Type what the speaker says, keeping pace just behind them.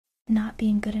not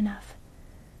being good enough.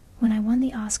 When I won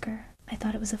the Oscar, I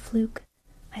thought it was a fluke.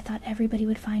 I thought everybody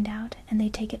would find out and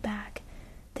they'd take it back.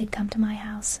 They'd come to my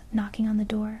house, knocking on the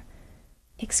door.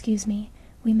 "Excuse me,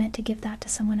 we meant to give that to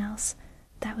someone else.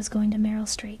 That was going to Meryl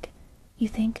Streep." You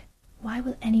think, why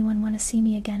will anyone want to see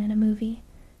me again in a movie?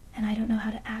 And I don't know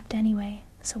how to act anyway,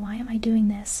 so why am I doing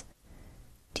this?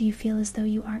 Do you feel as though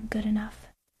you aren't good enough?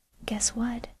 Guess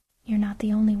what? You're not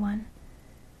the only one.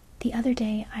 The other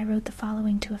day, I wrote the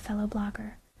following to a fellow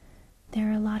blogger. There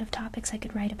are a lot of topics I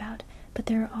could write about, but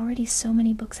there are already so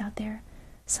many books out there.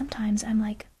 Sometimes I'm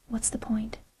like, what's the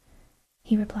point?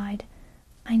 He replied,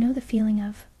 I know the feeling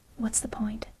of, what's the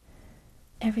point?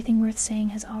 Everything worth saying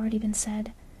has already been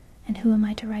said, and who am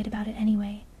I to write about it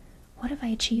anyway? What have I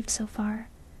achieved so far?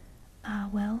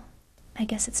 Well, I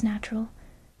guess it's natural.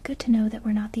 Good to know that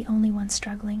we're not the only ones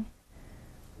struggling.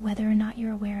 Whether or not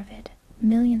you're aware of it,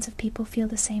 millions of people feel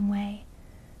the same way.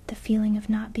 The feeling of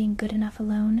not being good enough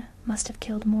alone must have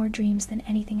killed more dreams than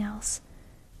anything else.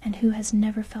 And who has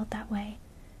never felt that way?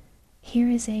 Here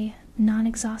is a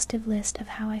non-exhaustive list of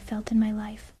how I felt in my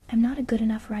life. I'm not a good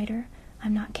enough writer.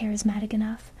 I'm not charismatic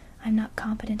enough. I'm not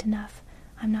competent enough.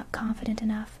 I'm not confident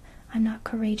enough. I'm not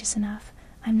courageous enough.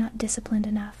 I'm not disciplined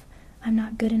enough. I'm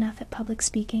not good enough at public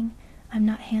speaking. I'm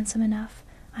not handsome enough.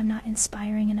 I'm not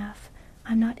inspiring enough.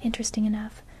 I'm not interesting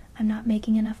enough. I'm not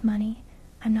making enough money.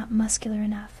 I'm not muscular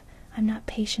enough. I'm not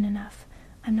patient enough.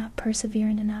 I'm not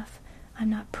perseverant enough. I'm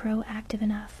not proactive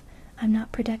enough. I'm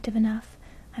not productive enough.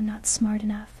 I'm not smart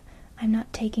enough. I'm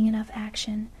not taking enough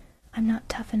action. I'm not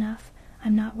tough enough.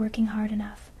 I'm not working hard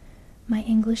enough. My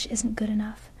English isn't good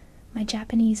enough. My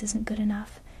Japanese isn't good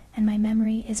enough. And my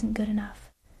memory isn't good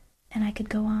enough. And I could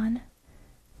go on.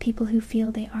 People who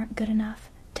feel they aren't good enough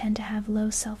tend to have low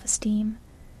self-esteem.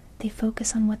 They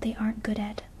focus on what they aren't good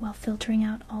at while filtering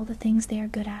out all the things they are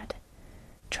good at.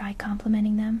 Try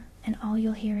complimenting them, and all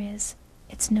you'll hear is,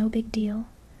 it's no big deal.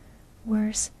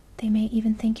 Worse, they may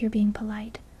even think you're being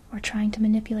polite or trying to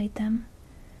manipulate them.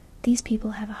 These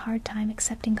people have a hard time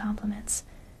accepting compliments.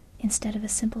 Instead of a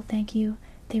simple thank you,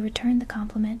 they return the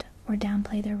compliment or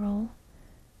downplay their role.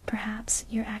 Perhaps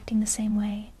you're acting the same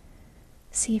way.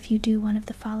 See if you do one of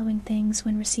the following things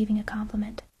when receiving a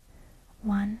compliment.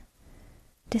 1.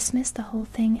 Dismiss the whole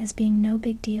thing as being no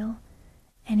big deal.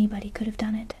 Anybody could have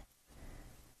done it.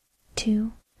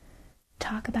 2.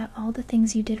 Talk about all the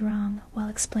things you did wrong while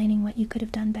explaining what you could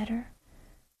have done better.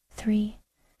 3.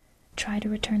 Try to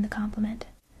return the compliment.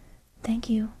 Thank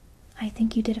you. I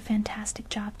think you did a fantastic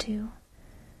job too.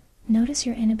 Notice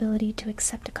your inability to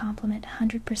accept a compliment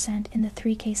 100% in the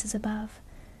 3 cases above.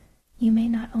 You may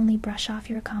not only brush off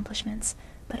your accomplishments,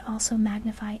 but also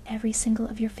magnify every single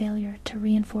of your failure to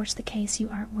reinforce the case you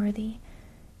aren't worthy.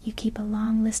 You keep a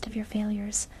long list of your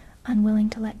failures, unwilling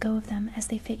to let go of them as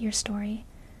they fit your story.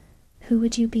 Who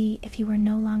would you be if you were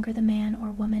no longer the man or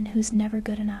woman who's never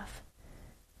good enough?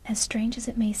 As strange as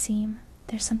it may seem,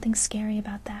 there's something scary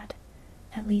about that.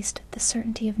 At least, the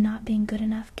certainty of not being good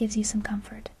enough gives you some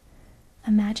comfort.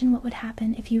 Imagine what would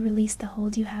happen if you released the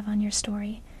hold you have on your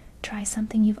story, try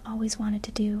something you've always wanted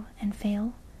to do, and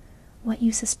fail. What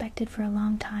you suspected for a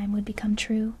long time would become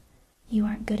true. You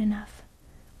aren't good enough.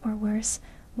 Or worse,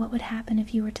 what would happen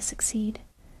if you were to succeed?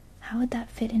 How would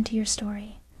that fit into your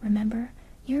story? Remember,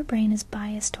 your brain is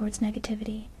biased towards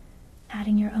negativity.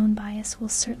 Adding your own bias will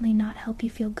certainly not help you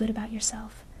feel good about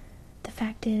yourself. The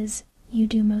fact is, you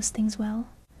do most things well.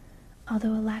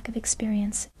 Although a lack of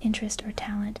experience, interest, or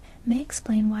talent may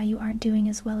explain why you aren't doing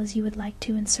as well as you would like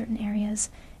to in certain areas,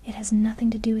 it has nothing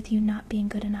to do with you not being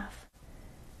good enough.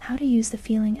 How to use the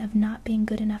feeling of not being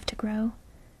good enough to grow?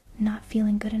 Not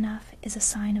feeling good enough is a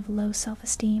sign of low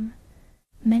self-esteem.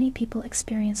 Many people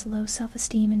experience low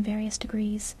self-esteem in various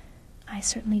degrees. I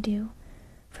certainly do.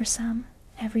 For some,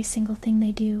 every single thing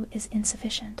they do is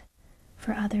insufficient.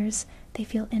 For others, they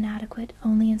feel inadequate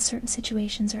only in certain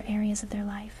situations or areas of their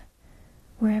life.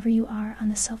 Wherever you are on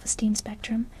the self-esteem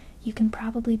spectrum, you can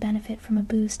probably benefit from a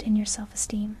boost in your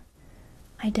self-esteem.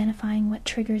 Identifying what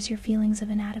triggers your feelings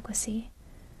of inadequacy.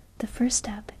 The first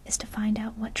step is to find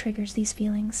out what triggers these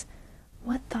feelings.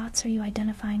 What thoughts are you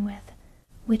identifying with?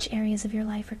 Which areas of your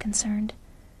life are concerned?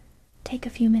 Take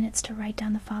a few minutes to write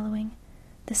down the following: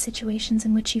 the situations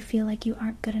in which you feel like you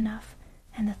aren't good enough,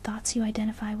 and the thoughts you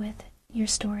identify with, your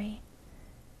story.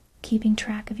 Keeping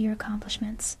track of your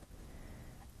accomplishments.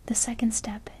 The second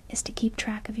step is to keep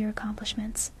track of your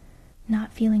accomplishments.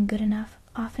 Not feeling good enough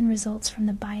often results from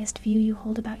the biased view you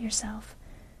hold about yourself.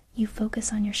 You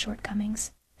focus on your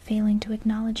shortcomings, failing to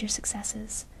acknowledge your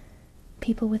successes.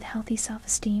 People with healthy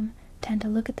self-esteem tend to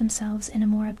look at themselves in a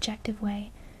more objective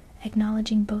way,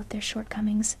 acknowledging both their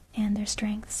shortcomings and their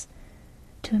strengths.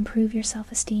 To improve your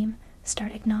self-esteem,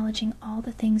 start acknowledging all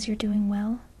the things you're doing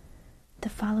well. The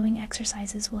following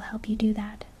exercises will help you do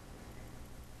that.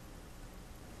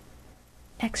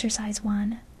 Exercise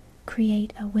 1.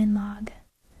 Create a win log.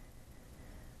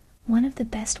 One of the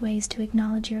best ways to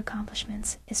acknowledge your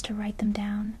accomplishments is to write them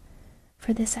down.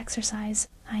 For this exercise,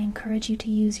 I encourage you to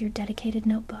use your dedicated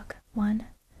notebook. 1.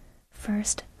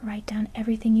 First, write down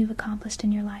everything you've accomplished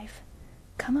in your life.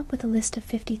 Come up with a list of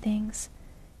 50 things.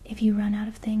 If you run out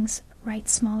of things, write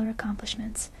smaller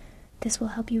accomplishments. This will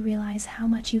help you realize how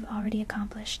much you've already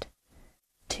accomplished.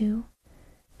 2.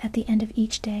 At the end of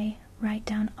each day, write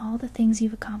down all the things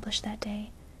you've accomplished that day.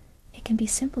 It can be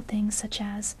simple things such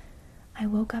as, I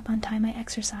woke up on time, I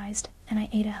exercised, and I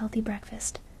ate a healthy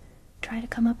breakfast. Try to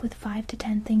come up with 5 to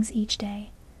 10 things each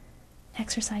day.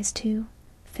 Exercise 2.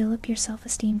 Fill up your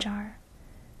self-esteem jar.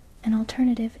 An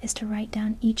alternative is to write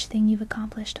down each thing you've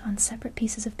accomplished on separate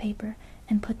pieces of paper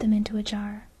and put them into a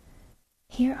jar.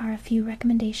 Here are a few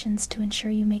recommendations to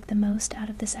ensure you make the most out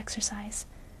of this exercise.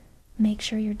 Make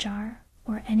sure your jar,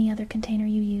 or any other container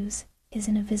you use, is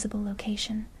in a visible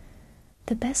location.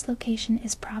 The best location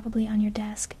is probably on your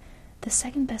desk. The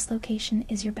second best location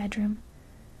is your bedroom.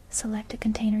 Select a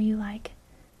container you like.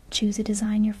 Choose a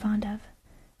design you're fond of.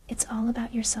 It's all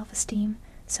about your self-esteem,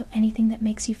 so anything that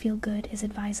makes you feel good is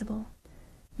advisable.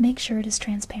 Make sure it is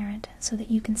transparent so that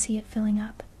you can see it filling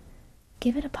up.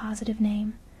 Give it a positive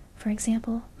name. For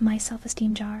example, my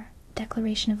self-esteem jar,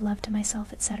 declaration of love to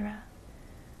myself, etc.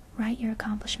 Write your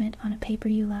accomplishment on a paper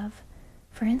you love.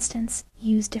 For instance,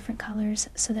 use different colors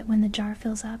so that when the jar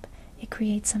fills up, it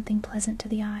creates something pleasant to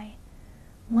the eye.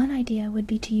 One idea would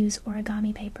be to use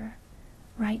origami paper.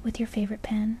 Write with your favorite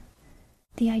pen.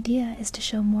 The idea is to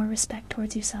show more respect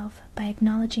towards yourself by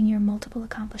acknowledging your multiple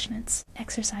accomplishments.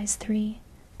 Exercise 3.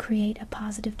 Create a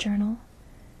positive journal.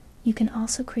 You can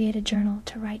also create a journal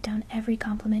to write down every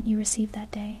compliment you received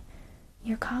that day.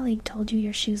 Your colleague told you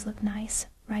your shoes look nice.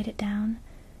 Write it down.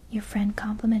 Your friend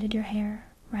complimented your hair.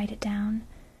 Write it down.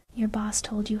 Your boss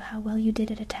told you how well you did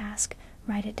at a task.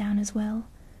 Write it down as well.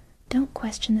 Don't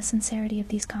question the sincerity of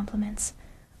these compliments.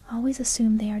 Always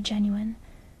assume they are genuine.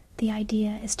 The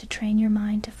idea is to train your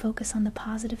mind to focus on the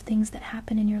positive things that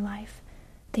happen in your life.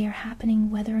 They are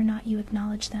happening whether or not you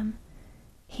acknowledge them.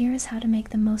 Here is how to make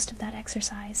the most of that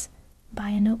exercise. Buy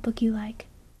a notebook you like.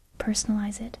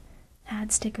 Personalize it.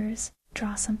 Add stickers.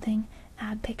 Draw something.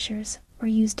 Add pictures. Or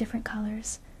use different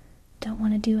colors. Don't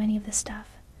want to do any of this stuff?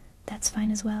 That's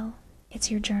fine as well.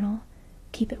 It's your journal.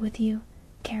 Keep it with you.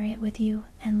 Carry it with you,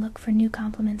 and look for new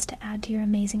compliments to add to your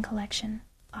amazing collection.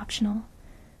 Optional.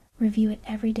 Review it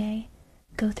every day.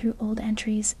 Go through old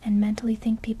entries and mentally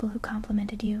thank people who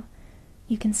complimented you.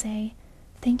 You can say,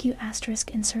 thank you asterisk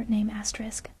insert name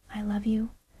asterisk, I love you.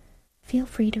 Feel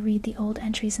free to read the old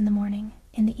entries in the morning,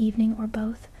 in the evening, or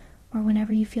both, or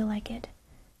whenever you feel like it.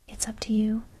 It's up to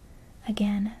you.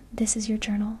 Again, this is your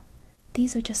journal.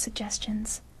 These are just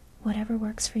suggestions. Whatever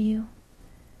works for you.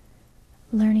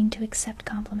 Learning to accept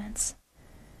compliments.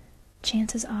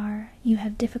 Chances are you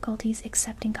have difficulties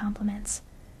accepting compliments.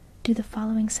 Do the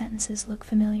following sentences look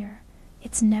familiar?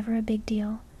 It's never a big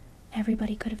deal.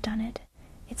 Everybody could have done it.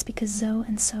 It's because so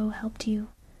and so helped you.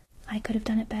 I could have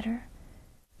done it better.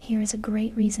 Here is a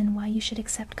great reason why you should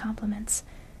accept compliments.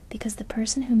 Because the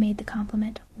person who made the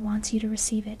compliment wants you to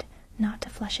receive it, not to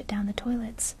flush it down the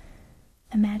toilets.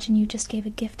 Imagine you just gave a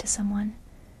gift to someone.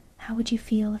 How would you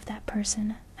feel if that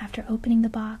person, after opening the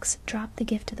box, dropped the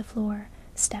gift to the floor,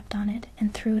 stepped on it,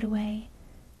 and threw it away?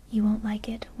 You won't like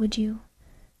it, would you?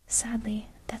 Sadly,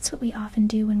 that's what we often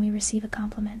do when we receive a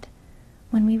compliment.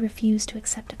 When we refuse to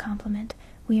accept a compliment,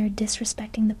 we are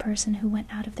disrespecting the person who went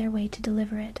out of their way to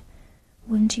deliver it.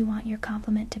 Wouldn't you want your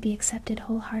compliment to be accepted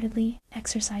wholeheartedly?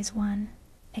 Exercise 1.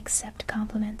 Accept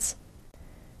compliments.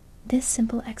 This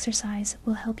simple exercise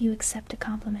will help you accept a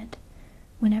compliment.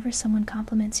 Whenever someone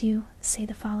compliments you, say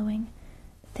the following.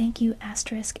 Thank you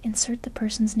asterisk insert the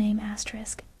person's name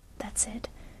asterisk. That's it.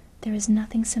 There is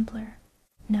nothing simpler.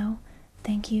 No,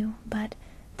 thank you, but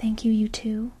thank you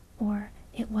too, or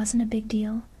it wasn't a big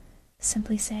deal.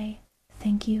 Simply say,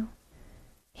 thank you.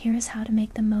 Here is how to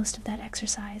make the most of that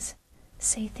exercise.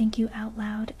 Say thank you out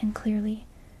loud and clearly.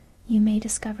 You may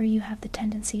discover you have the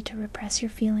tendency to repress your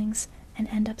feelings and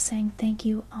end up saying thank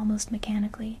you almost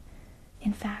mechanically.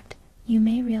 In fact, you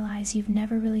may realize you've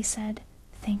never really said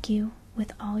thank you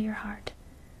with all your heart.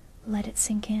 Let it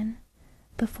sink in.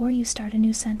 Before you start a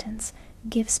new sentence,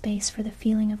 give space for the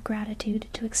feeling of gratitude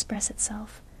to express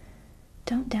itself.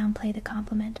 Don't downplay the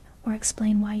compliment or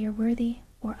explain why you're worthy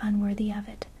or unworthy of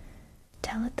it.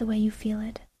 Tell it the way you feel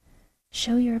it.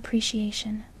 Show your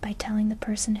appreciation by telling the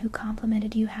person who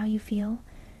complimented you how you feel.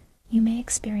 You may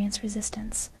experience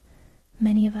resistance.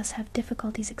 Many of us have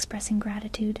difficulties expressing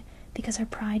gratitude because our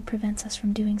pride prevents us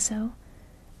from doing so.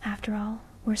 After all,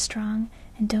 we're strong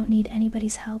and don't need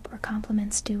anybody's help or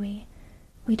compliments, do we?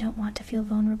 We don't want to feel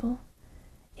vulnerable.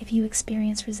 If you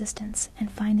experience resistance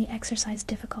and find the exercise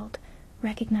difficult,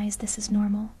 recognize this is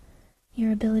normal.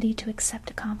 Your ability to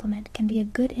accept a compliment can be a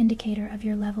good indicator of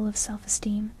your level of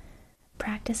self-esteem.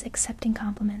 Practice accepting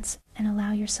compliments and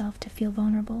allow yourself to feel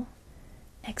vulnerable.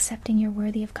 Accepting you're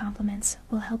worthy of compliments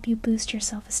will help you boost your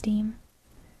self-esteem.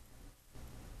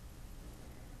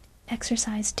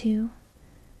 Exercise 2.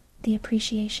 The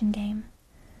appreciation game.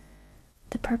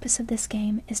 The purpose of this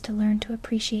game is to learn to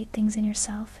appreciate things in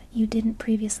yourself you didn't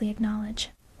previously acknowledge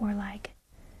or like.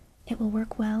 It will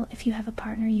work well if you have a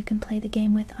partner you can play the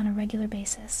game with on a regular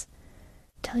basis.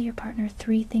 Tell your partner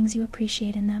 3 things you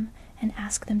appreciate in them and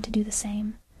ask them to do the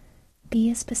same. Be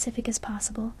as specific as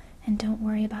possible and don't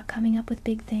worry about coming up with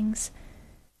big things.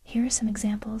 Here are some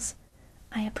examples.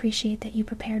 I appreciate that you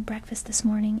prepared breakfast this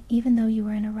morning even though you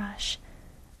were in a rush.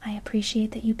 I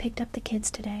appreciate that you picked up the kids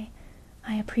today.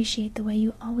 I appreciate the way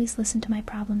you always listen to my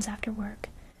problems after work.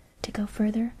 To go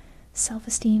further,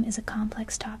 self-esteem is a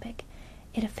complex topic.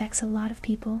 It affects a lot of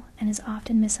people and is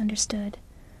often misunderstood.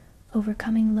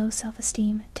 Overcoming low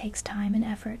self-esteem takes time and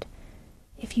effort.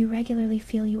 If you regularly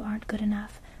feel you aren't good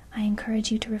enough, I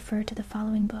encourage you to refer to the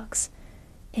following books.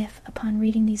 If, upon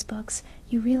reading these books,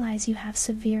 you realize you have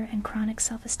severe and chronic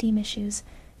self-esteem issues,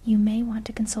 you may want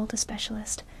to consult a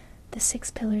specialist. The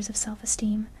 6 Pillars of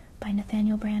Self-Esteem by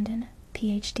Nathaniel Branden,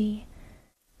 Ph.D.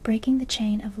 Breaking the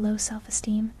Chain of Low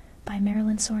Self-Esteem by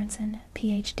Marilyn Sorensen,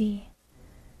 Ph.D.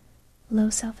 Low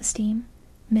Self-Esteem,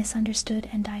 Misunderstood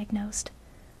and Diagnosed.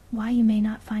 Why You May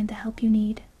Not Find the Help You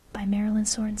Need by Marilyn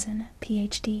Sorensen,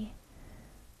 Ph.D.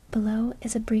 Below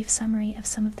is a brief summary of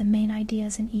some of the main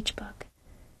ideas in each book.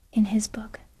 In his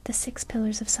book, The 6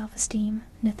 Pillars of Self-Esteem,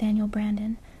 Nathaniel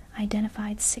Branden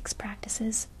identified 6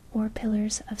 practices or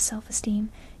pillars of self-esteem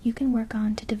you can work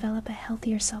on to develop a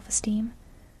healthier self-esteem.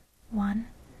 1.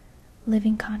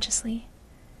 Living consciously.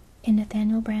 In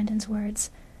Nathaniel Branden's words,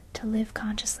 to live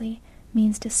consciously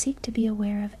means to seek to be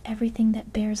aware of everything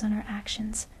that bears on our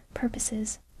actions,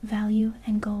 purposes, value,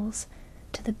 and goals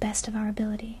to the best of our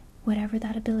ability, whatever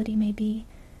that ability may be,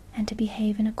 and to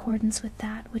behave in accordance with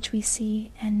that which we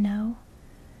see and know.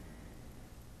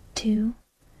 2.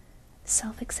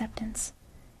 Self-acceptance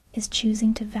is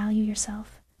choosing to value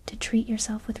yourself, to treat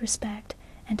yourself with respect,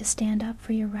 and to stand up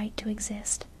for your right to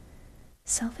exist.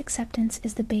 Self-acceptance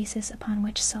is the basis upon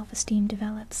which self-esteem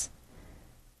develops.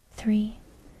 3.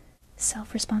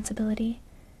 Self-responsibility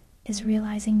is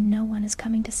realizing no one is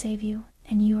coming to save you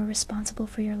and you are responsible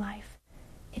for your life.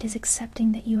 It is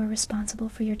accepting that you are responsible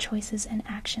for your choices and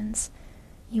actions.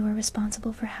 You are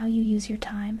responsible for how you use your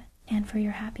time and for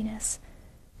your happiness,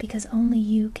 because only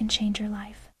you can change your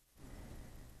life.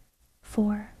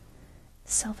 4.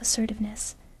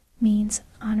 Self-assertiveness means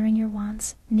honoring your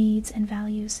wants, needs, and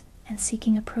values, and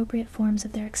seeking appropriate forms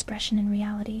of their expression in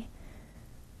reality.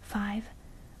 5.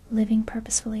 Living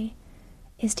purposefully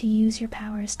is to use your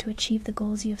powers to achieve the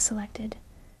goals you have selected.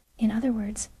 In other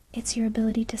words, it's your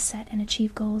ability to set and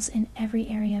achieve goals in every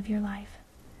area of your life.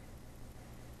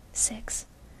 6.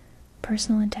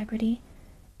 Personal integrity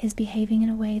is behaving in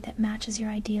a way that matches your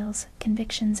ideals,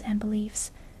 convictions, and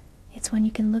beliefs. It's when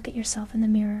you can look at yourself in the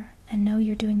mirror and know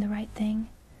you're doing the right thing.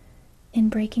 In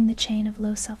Breaking the Chain of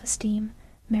Low Self-Esteem,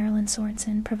 Marilyn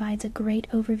Sorensen provides a great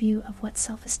overview of what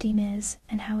self-esteem is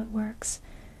and how it works.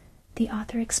 The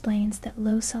author explains that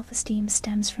low self-esteem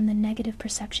stems from the negative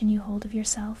perception you hold of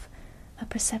yourself, a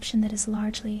perception that is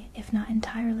largely, if not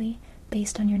entirely,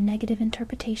 based on your negative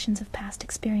interpretations of past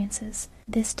experiences.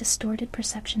 This distorted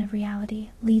perception of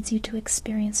reality leads you to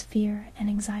experience fear and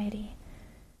anxiety.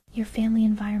 Your family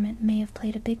environment may have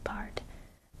played a big part.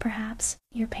 Perhaps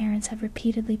your parents have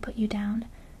repeatedly put you down,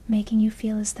 making you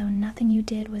feel as though nothing you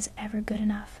did was ever good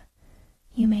enough.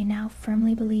 You may now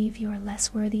firmly believe you are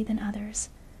less worthy than others.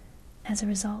 As a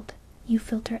result, you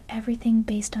filter everything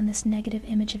based on this negative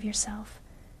image of yourself.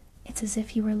 It's as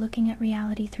if you were looking at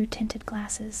reality through tinted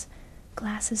glasses,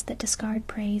 glasses that discard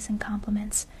praise and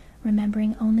compliments,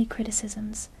 remembering only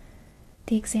criticisms.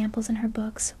 The examples in her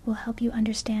books will help you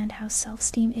understand how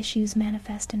self-esteem issues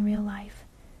manifest in real life.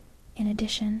 In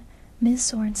addition, Ms.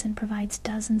 Sorensen provides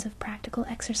dozens of practical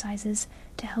exercises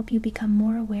to help you become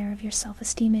more aware of your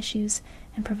self-esteem issues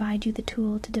and provide you the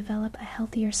tool to develop a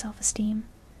healthier self-esteem.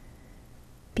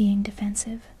 Being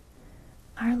defensive.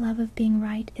 Our love of being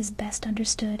right is best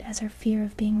understood as our fear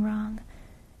of being wrong.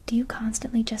 Do you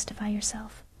constantly justify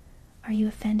yourself? Are you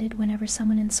offended whenever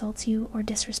someone insults you or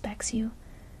disrespects you?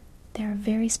 There are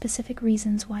very specific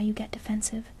reasons why you get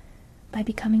defensive. By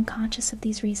becoming conscious of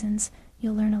these reasons,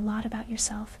 you'll learn a lot about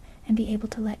yourself and be able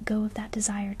to let go of that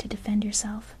desire to defend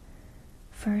yourself.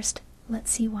 First, let's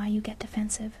see why you get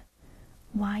defensive.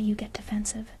 Why you get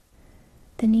defensive.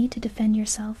 The need to defend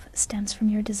yourself stems from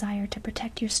your desire to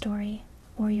protect your story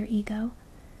or your ego.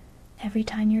 Every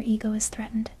time your ego is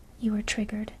threatened, you are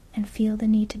triggered and feel the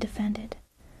need to defend it.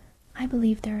 I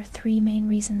believe there are 3 main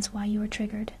reasons why you are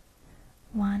triggered.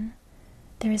 1.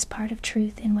 There is part of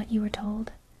truth in what you were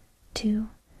told. 2.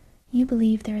 You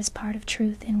believe there is part of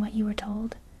truth in what you were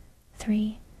told.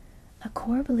 3. A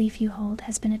core belief you hold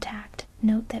has been attacked.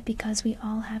 Note that because we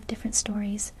all have different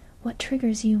stories, what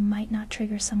triggers you might not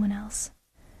trigger someone else.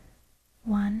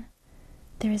 1.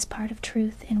 There is part of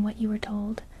truth in what you were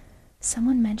told.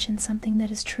 Someone mentioned something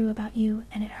that is true about you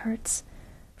and it hurts.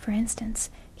 For instance,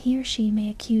 he or she may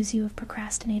accuse you of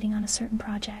procrastinating on a certain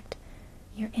project.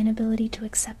 Your inability to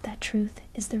accept that truth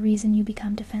is the reason you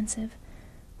become defensive.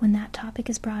 When that topic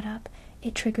is brought up,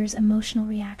 it triggers emotional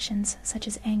reactions such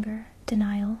as anger,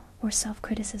 denial, or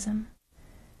self-criticism.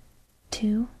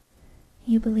 2.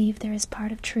 You believe there is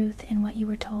part of truth in what you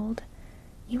were told.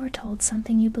 You were told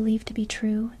something you believe to be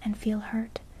true and feel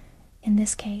hurt. In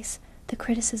this case, the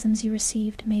criticisms you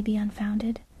received may be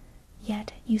unfounded,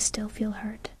 yet you still feel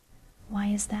hurt. Why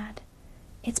is that?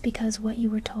 It's because what you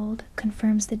were told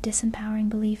confirms the disempowering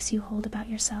beliefs you hold about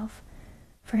yourself.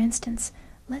 For instance,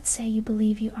 let's say you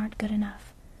believe you aren't good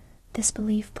enough. This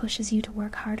belief pushes you to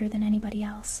work harder than anybody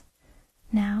else.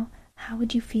 Now, how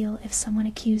would you feel if someone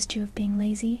accused you of being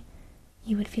lazy?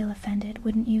 You would feel offended,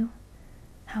 wouldn't you?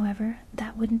 However,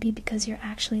 that wouldn't be because you're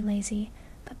actually lazy,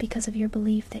 but because of your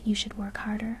belief that you should work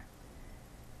harder.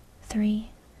 3.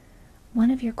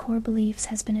 One of your core beliefs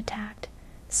has been attacked.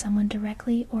 Someone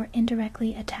directly or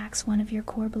indirectly attacks one of your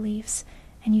core beliefs,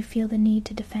 and you feel the need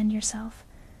to defend yourself.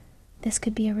 This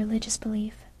could be a religious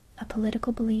belief, a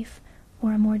political belief,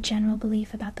 or a more general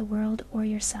belief about the world or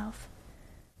yourself.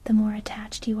 The more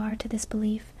attached you are to this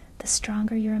belief, the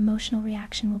stronger your emotional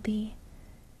reaction will be.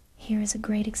 Here is a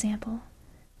great example.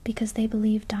 Because they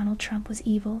believed Donald Trump was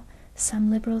evil,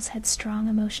 some liberals had strong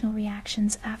emotional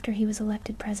reactions after he was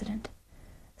elected president.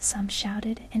 Some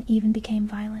shouted and even became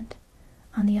violent.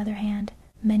 On the other hand,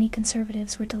 many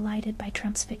conservatives were delighted by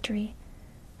Trump's victory.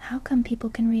 How come people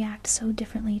can react so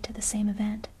differently to the same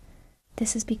event?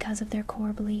 This is because of their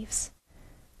core beliefs.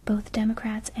 Both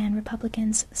Democrats and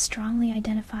Republicans strongly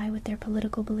identify with their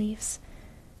political beliefs.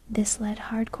 This led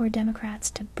hardcore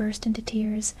Democrats to burst into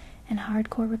tears and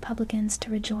hardcore Republicans to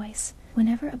rejoice.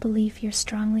 Whenever a belief you're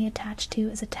strongly attached to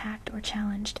is attacked or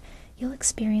challenged, you'll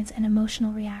experience an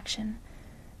emotional reaction.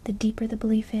 The deeper the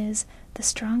belief is, the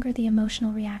stronger the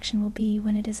emotional reaction will be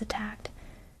when it is attacked.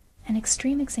 An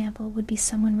extreme example would be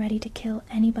someone ready to kill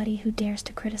anybody who dares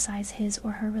to criticize his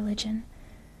or her religion.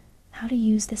 How to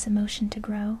use this emotion to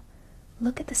grow?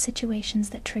 Look at the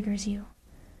situations that triggers you.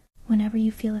 Whenever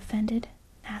you feel offended,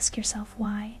 ask yourself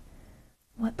why.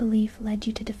 What belief led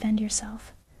you to defend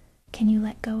yourself? Can you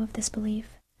let go of this belief?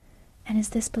 And is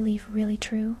this belief really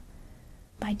true?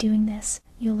 By doing this,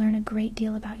 you'll learn a great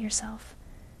deal about yourself.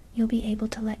 You'll be able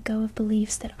to let go of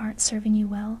beliefs that aren't serving you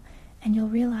well, and you'll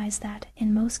realize that,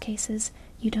 in most cases,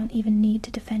 you don't even need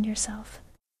to defend yourself.